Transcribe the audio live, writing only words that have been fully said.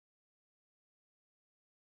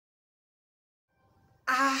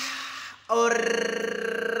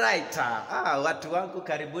Alright. Watu wangu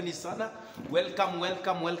karibuni sana.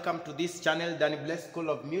 Welcome to this channel, Danybless School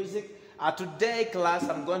of Music. Today class,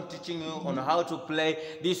 I'm going to teaching you on how to play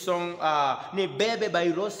this song,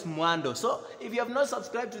 Nibebe Rose muhando. So if you have not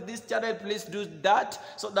subscribed to this channel, please do that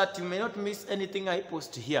so that you may not miss anything I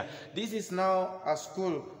post here. This is now a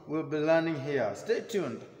school we'll be learning here. Stay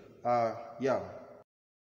tuned. Yeah.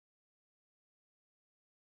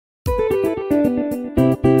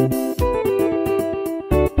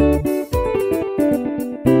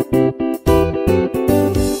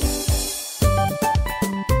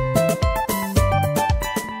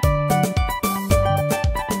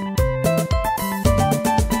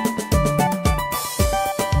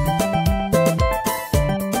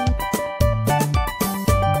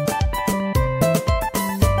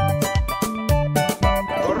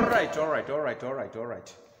 All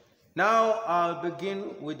right. Now I'll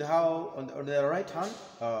begin with how on the right hand,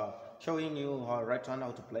 showing you how right hand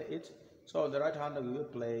how to play it. So on the right hand we will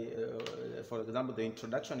play, for example, the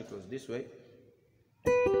introduction. It was this way.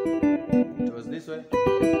 It was this way.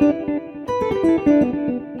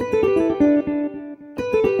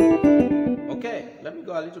 Okay, let me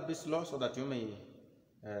go a little bit slow so that you may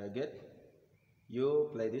get. You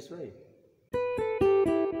play this way.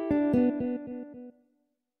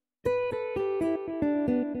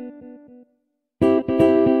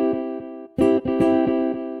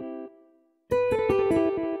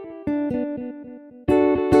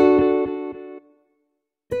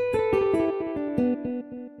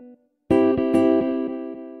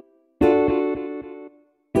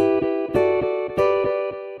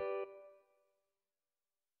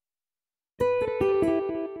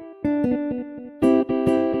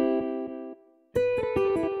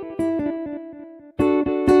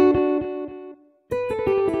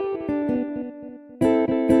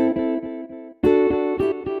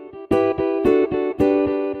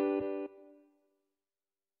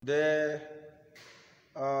 The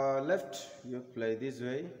left, you play this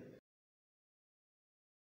way.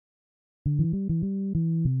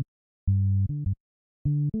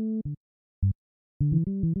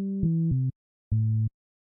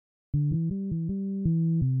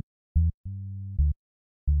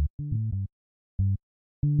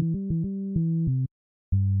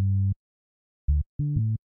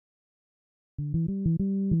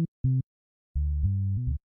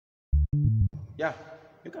 Yeah,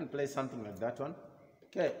 you can play something like that one.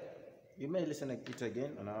 Okay, you may listen to it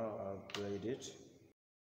again, and now I'll play it.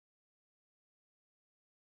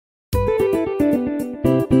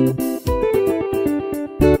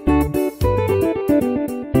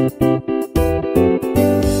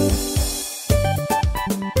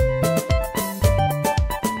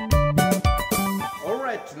 All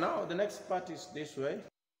right, now the next part is this way.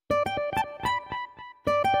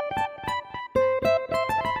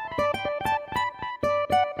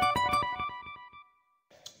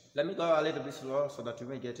 Let me go a little bit slower so that you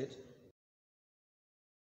may get it.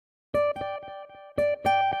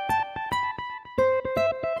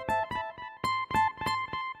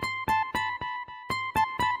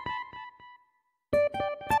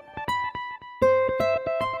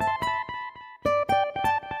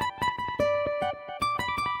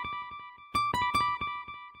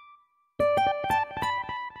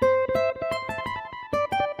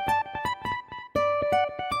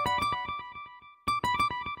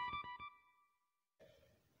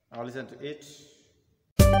 I'll listen to it.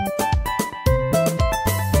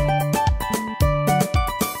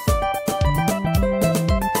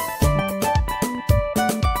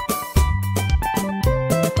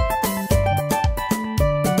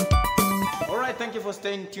 Alright, thank you for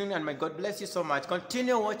staying tuned, and may God bless you so much.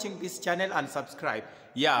 Continue watching this channel and subscribe.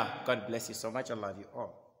 Yeah, God bless you so much. I love you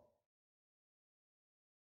all.